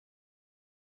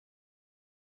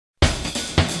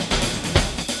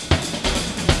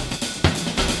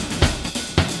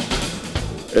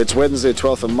It's Wednesday,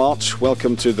 12th of March.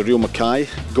 Welcome to the Real MacKay.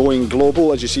 Going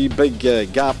global, as you see, big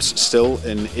gaps still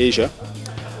in Asia.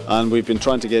 And we've been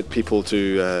trying to get people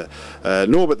to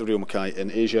know about the Real MacKay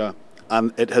in Asia,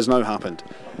 and it has now happened.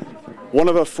 One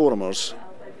of our forumers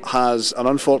has an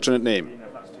unfortunate name,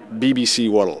 BBC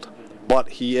World, but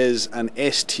he is an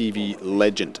STV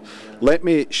legend. Let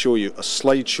me show you a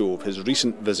slideshow of his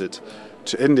recent visit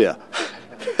to India.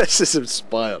 This is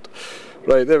inspired.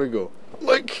 Right, there we go.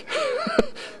 Look!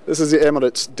 This is the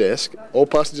Emirates desk. All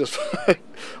passengers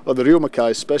on the Real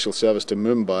MacKay special service to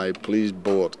Mumbai, please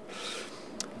board.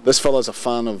 This fella's a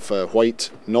fan of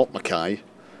white, not Mackay,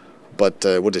 but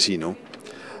what does he know?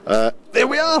 There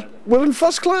we are! We're in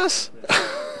first class!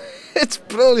 It's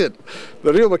brilliant!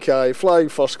 The Real MacKay flying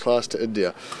first class to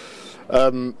India.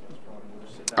 I'm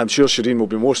sure Shireen will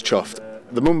be most chuffed.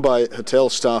 The Mumbai hotel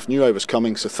staff knew I was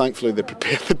coming, so thankfully they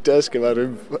prepared the desk in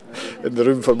the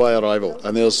room for my arrival.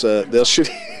 And there's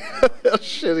Shireen. There's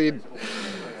Shireen.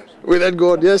 We then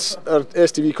go on, yes, our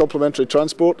STV complimentary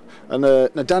transport. And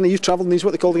now, Danny, you've travelled in these, what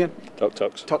are they called again?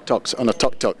 Tuk-tuks. Tuk-tuks, on a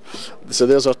tuk-tuk. So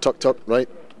there's our tuk-tuk, right?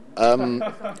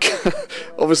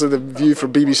 Obviously the view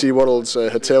from BBC World's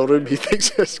hotel room, he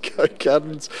thinks it's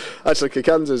Kicadans. Actually,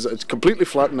 Kicadans is completely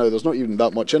flat now, there's not even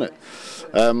that much in it.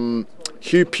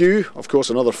 Hugh Pugh, of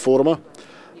course, another forumer.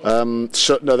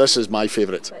 So, no, this is my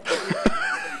favourite.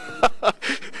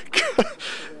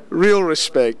 Real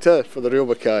respect for the Real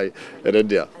MacKay in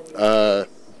India.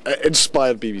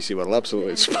 Inspired BBC World,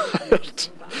 absolutely inspired.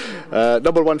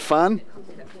 Number one fan.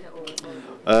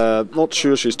 Not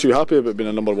sure she's too happy about being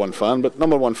a number one fan, but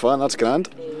number one fan, that's grand.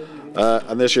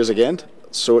 And there she is again.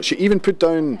 So she even put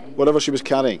down whatever she was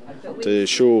carrying to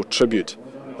show tribute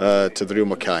to the Real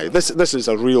MacKay. This is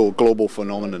a real global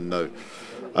phenomenon now.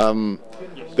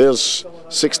 There's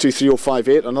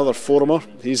 623058, another forumer.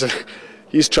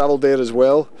 He's travelled there as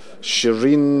well.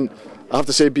 Shireen, I have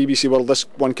to say BBC World, this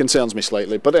one concerns me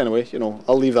slightly, but anyway, you know,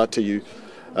 I'll leave that to you.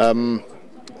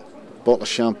 Bottle of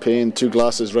champagne, 2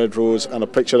 glasses red rose, and a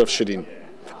picture of Shireen.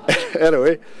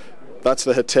 Anyway, that's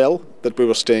the hotel that we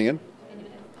were staying in.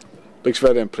 Looks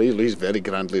very impressive. He's very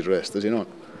grandly dressed, is he not?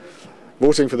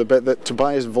 Voting for the bit that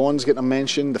Tobias Vaughan's getting a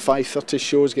mention, the 5:30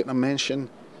 show's getting a mention.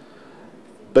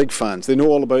 Big fans. They know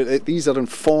all about it. These are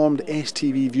informed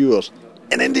STV viewers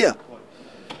in India.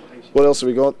 What else have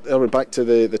we got? We're back to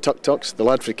the tuk-tuks. The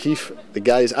lad for Keith. The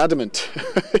guy's adamant.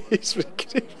 He's for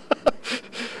Keith.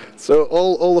 So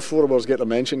all the forumers getting a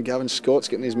mention. Gavin Scott's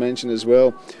getting his mention as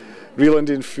well. Real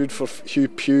Indian food for Hugh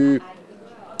Pugh.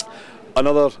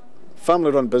 Another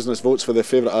family-run business votes for their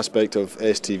favourite aspect of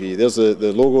STV. There's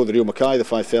the logo, the Real MacKay, the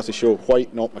 5:30 show,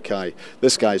 white, not Mackay.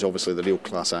 This guy's obviously the real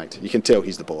class act. You can tell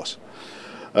he's the boss.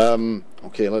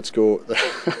 Okay, let's go.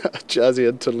 Jazzy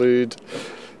interlude.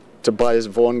 Tobias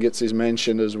Vaughan gets his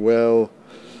mention as well.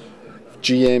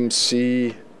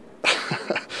 GMC.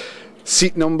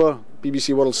 Seat number.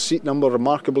 BBC World's seat number,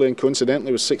 remarkably and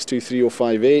coincidentally, was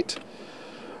 623058.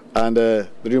 And the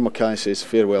Real MacKay says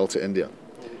farewell to India.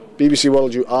 BBC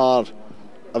World, you are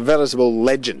a veritable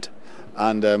legend.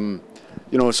 And,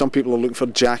 you know, some people are looking for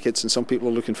jackets and some people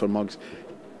are looking for mugs.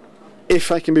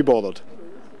 If I can be bothered,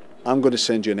 I'm going to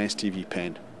send you an STV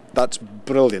pen. That's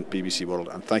brilliant, BBC World,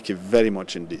 and thank you very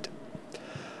much indeed.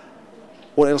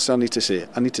 What else do I need to say?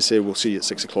 I need to say we'll see you at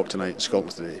 6 o'clock tonight in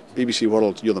Scotland Today. BBC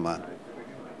World, you're the man.